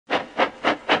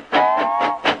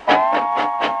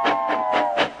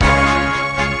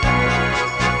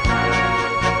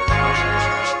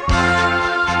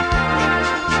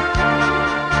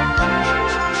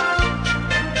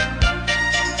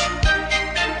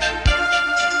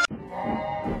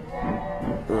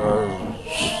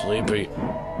Sleepy.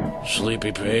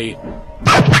 Sleepy P.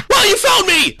 Well, you found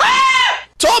me!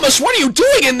 Thomas, what are you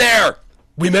doing in there?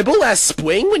 Remember last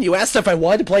spring when you asked if I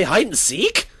wanted to play hide and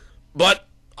seek? But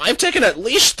I've taken at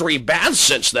least 3 baths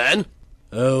since then.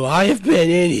 Oh, I have been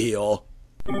in here.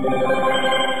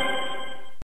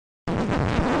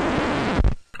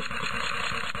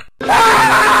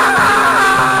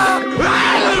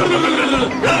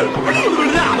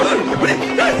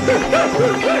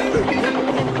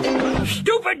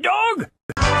 Stupid dog!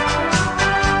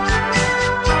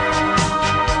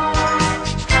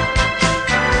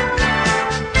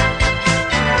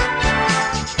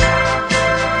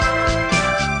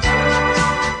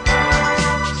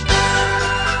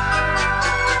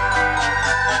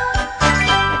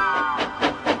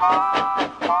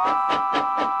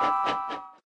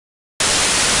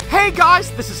 Hey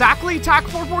guys, this is Ackley,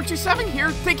 SamAttack4427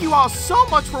 here. Thank you all so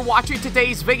much for watching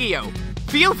today's video.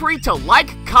 Feel free to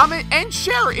like, comment, and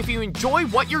share if you enjoy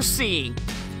what you're seeing.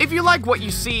 If you like what you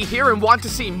see here and want to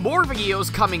see more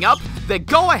videos coming up, then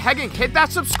go ahead and hit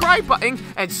that subscribe button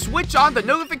and switch on the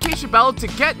notification bell to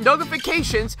get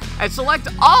notifications and select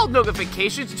all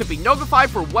notifications to be notified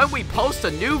for when we post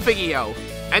a new video.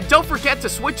 And don't forget to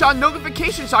switch on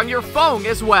notifications on your phone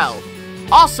as well.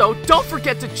 Also, don't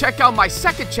forget to check out my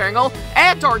second channel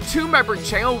and our 2-member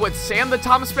channel with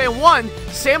SamTheThomasFan1,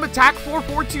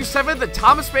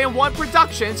 SamAttack4427TheThomasFan1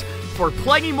 Productions for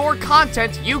plenty more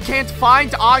content you can't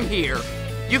find on here.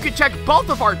 You can check both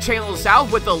of our channels out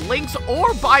with the links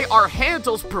or by our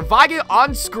handles provided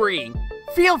on screen.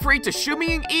 Feel free to shoot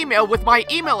me an email with my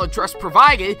email address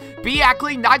provided,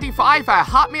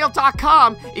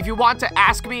 backley95@hotmail.com, if you want to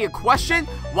ask me a question,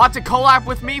 want to collab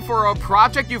with me for a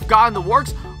project you've got in the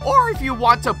works, or if you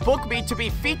want to book me to be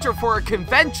featured for a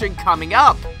convention coming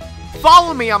up.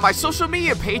 Follow me on my social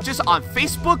media pages on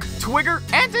Facebook, Twitter,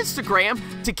 and Instagram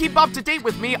to keep up to date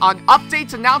with me on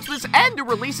updates, announcements, and new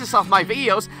releases of my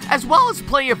videos, as well as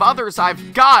plenty of others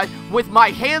I've got with my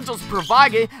handles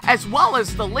provided, as well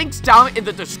as the links down in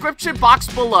the description box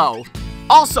below.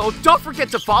 Also, don't forget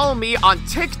to follow me on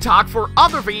TikTok for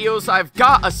other videos I've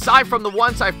got aside from the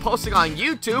ones I've posted on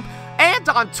YouTube, and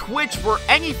on Twitch for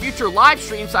any future live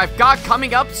streams I've got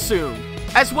coming up soon,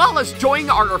 as well as join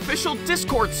our official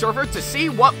Discord server to see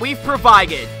what we've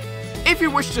provided. If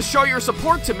you wish to show your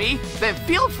support to me, then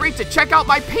feel free to check out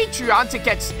my Patreon to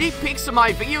get sneak peeks of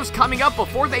my videos coming up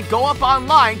before they go up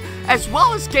online, as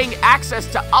well as getting access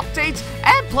to updates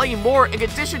and playing more in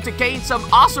addition to getting some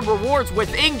awesome rewards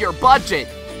within your budget.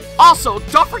 Also,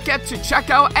 don't forget to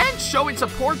check out and showing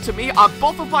support to me on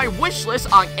both of my wish lists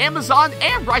on Amazon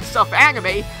and Right Stuff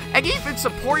Anime, and even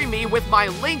supporting me with my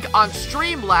link on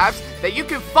Streamlabs that you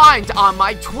can find on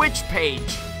my Twitch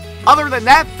page. Other than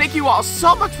that, thank you all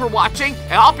so much for watching,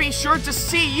 and I'll be sure to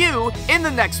see you in the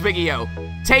next video.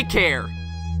 Take care.